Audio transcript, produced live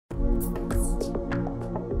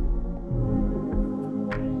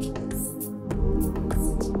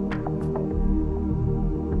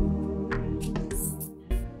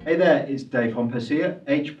Hey there, it's Dave Hompes here,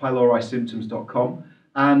 hpylorisymptoms.com,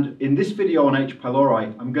 and in this video on H.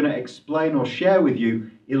 pylori I'm going to explain or share with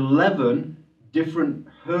you 11 different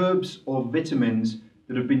herbs or vitamins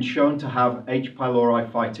that have been shown to have H.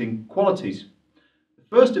 pylori fighting qualities.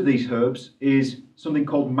 The first of these herbs is something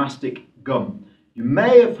called Mastic Gum. You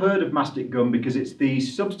may have heard of Mastic Gum because it's the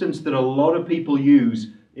substance that a lot of people use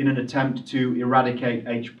in an attempt to eradicate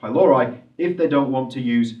H. pylori if they don't want to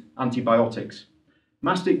use antibiotics.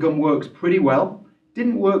 Mastic Gum works pretty well.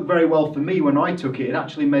 Didn't work very well for me when I took it. It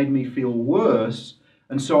actually made me feel worse.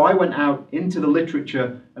 And so I went out into the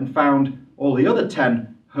literature and found all the other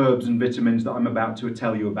 10 herbs and vitamins that I'm about to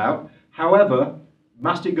tell you about. However,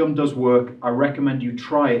 Mastic Gum does work. I recommend you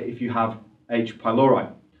try it if you have H.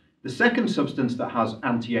 pylori. The second substance that has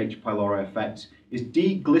anti-H. pylori effects is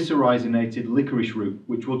deglycyrrhizinated licorice root,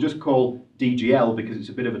 which we'll just call DGL because it's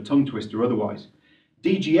a bit of a tongue twister otherwise.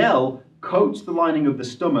 DGL coats the lining of the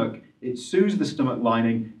stomach, it soothes the stomach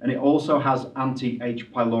lining, and it also has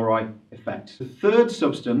anti-H. pylori effects. The third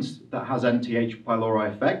substance that has anti-H.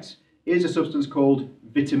 pylori effects is a substance called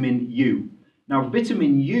vitamin U. Now,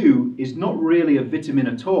 vitamin U is not really a vitamin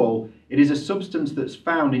at all. It is a substance that's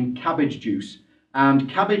found in cabbage juice. And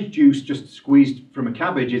cabbage juice, just squeezed from a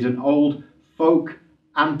cabbage, is an old folk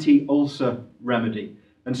anti-ulcer remedy.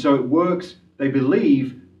 And so it works, they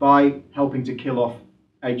believe, by helping to kill off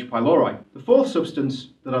H. pylori. The fourth substance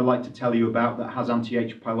that I'd like to tell you about that has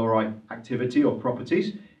anti-H. pylori activity or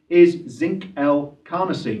properties is Zinc L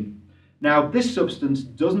Carnosine. Now, this substance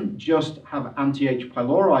doesn't just have anti-H.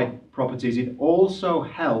 pylori properties, it also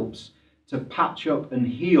helps to patch up and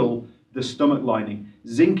heal the stomach lining.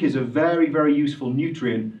 Zinc is a very, very useful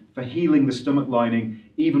nutrient for healing the stomach lining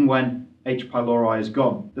even when H. pylori is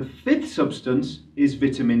gone. The fifth substance is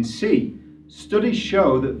vitamin C. Studies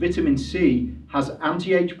show that vitamin C has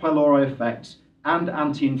anti-H. pylori effects and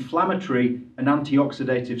anti-inflammatory and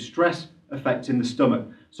antioxidative stress effects in the stomach.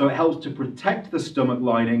 So it helps to protect the stomach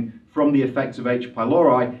lining from the effects of H.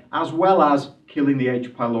 pylori as well as killing the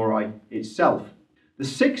H. pylori itself. The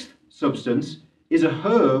sixth substance is a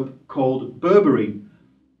herb called berberine.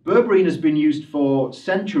 Berberine has been used for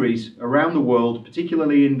centuries around the world,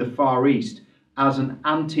 particularly in the Far East, as an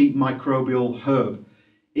antimicrobial herb.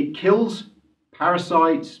 It kills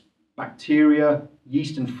parasites, bacteria,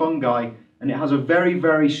 yeast and fungi, and it has a very,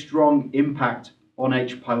 very strong impact on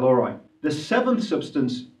H. pylori. The seventh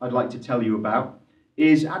substance I'd like to tell you about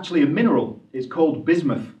is actually a mineral. It's called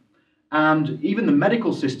bismuth. And even the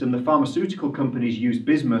medical system, the pharmaceutical companies use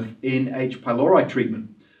bismuth in H. pylori treatment.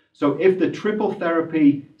 So if the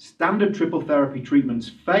standard triple therapy treatments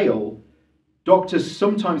fail, doctors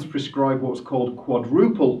sometimes prescribe what's called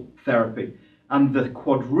quadruple therapy. And the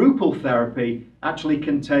quadruple therapy actually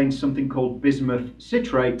contains something called bismuth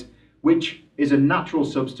citrate, which is a natural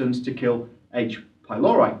substance to kill H.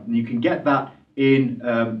 pylori. And you can get that in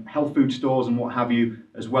health food stores and what have you,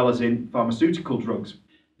 as well as in pharmaceutical drugs.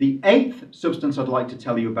 The eighth substance I'd like to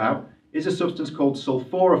tell you about is a substance called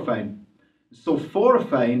sulforaphane.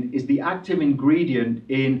 Sulforaphane is the active ingredient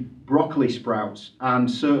in broccoli sprouts and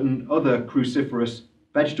certain other cruciferous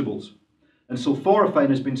vegetables. And sulforaphane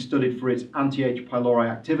has been studied for its anti-H. pylori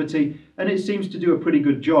activity, and it seems to do a pretty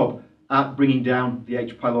good job at bringing down the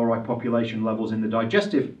H. pylori population levels in the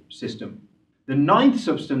digestive system. The ninth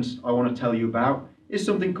substance I want to tell you about is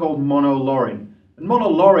something called monolaurin. And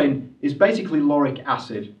monolaurin is basically lauric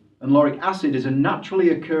acid. And lauric acid is a naturally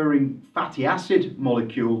occurring fatty acid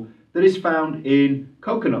molecule that is found in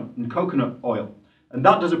coconut and coconut oil. And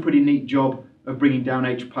that does a pretty neat job of bringing down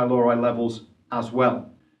H. pylori levels as well.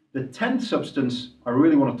 The 10th substance I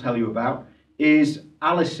really want to tell you about is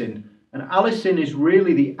allicin. And allicin is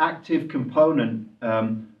really the active component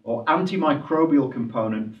or antimicrobial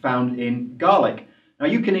component found in garlic. Now,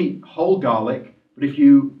 you can eat whole garlic, but if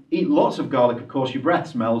you eat lots of garlic, of course, your breath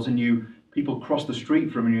smells and people cross the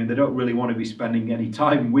street from you and they don't really want to be spending any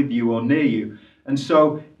time with you or near you. And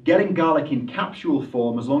so getting garlic in capsule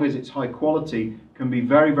form, as long as it's high quality, can be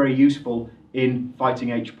very, very useful in fighting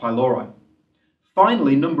H. pylori.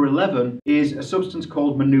 Finally, number 11 is a substance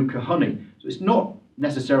called Manuka honey. So it's not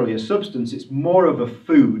necessarily a substance, it's more of a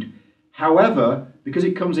food. However, because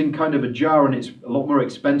it comes in kind of a jar and it's a lot more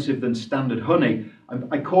expensive than standard honey,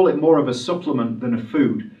 I call it more of a supplement than a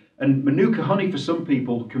food. And Manuka honey for some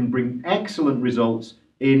people can bring excellent results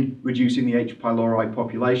in reducing the H. pylori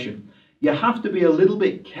population. You have to be a little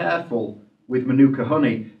bit careful with Manuka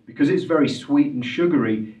honey because it's very sweet and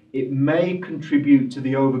sugary. It may contribute to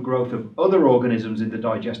the overgrowth of other organisms in the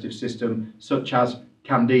digestive system, such as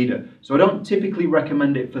Candida. So I don't typically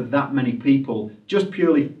recommend it for that many people, just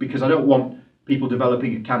purely because I don't want people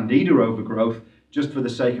developing a Candida overgrowth. just for the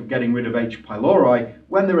sake of getting rid of H. pylori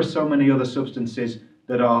when there are so many other substances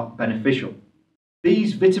that are beneficial.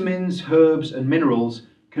 These vitamins, herbs and minerals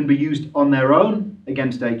can be used on their own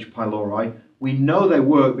against H. pylori. We know they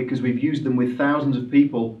work because we've used them with thousands of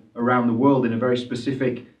people around the world in a very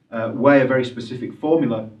specific way, a very specific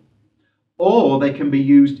formula. Or they can be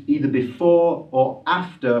used either before or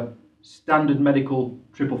after standard medical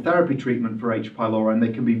triple therapy treatment for H. pylori, and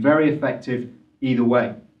they can be very effective either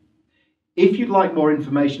way. If you'd like more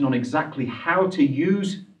information on exactly how to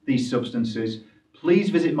use these substances, please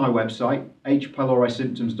visit my website,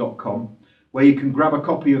 hpylorisymptoms.com, where you can grab a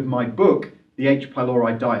copy of my book, The H.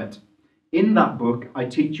 pylori Diet. In that book, I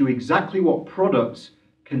teach you exactly what products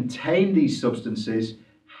contain these substances,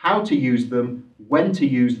 how to use them, when to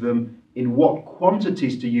use them, in what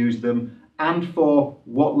quantities to use them, and for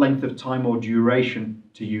what length of time or duration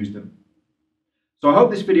to use them. So I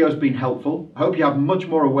hope this video has been helpful. I hope you have much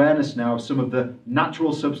more awareness now of some of the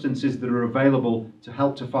natural substances that are available to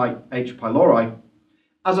help to fight H. pylori.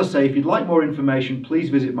 As I say, if you'd like more information, please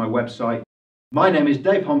visit my website. My name is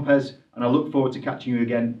Dave Hompes, and I look forward to catching you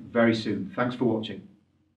again very soon. Thanks for watching.